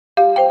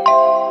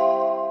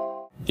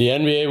The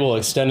NBA will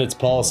extend its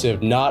policy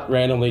of not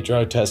randomly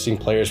drug testing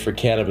players for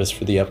cannabis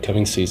for the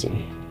upcoming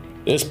season.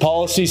 This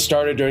policy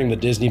started during the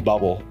Disney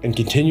bubble and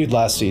continued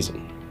last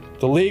season.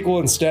 The league will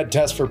instead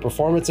test for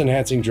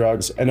performance-enhancing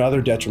drugs and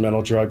other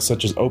detrimental drugs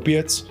such as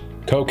opiates,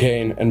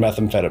 cocaine, and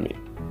methamphetamine.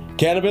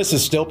 Cannabis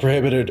is still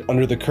prohibited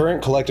under the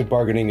current collective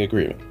bargaining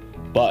agreement,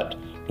 but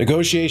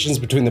negotiations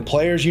between the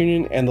players'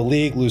 union and the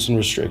league loosen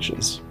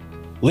restrictions.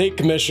 League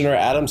Commissioner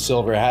Adam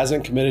Silver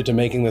hasn't committed to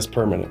making this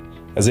permanent,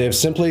 as they have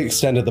simply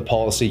extended the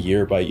policy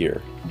year by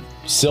year.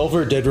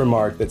 Silver did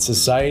remark that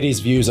society's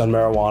views on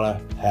marijuana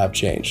have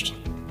changed.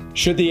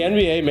 Should the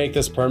NBA make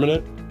this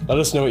permanent? Let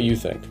us know what you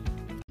think.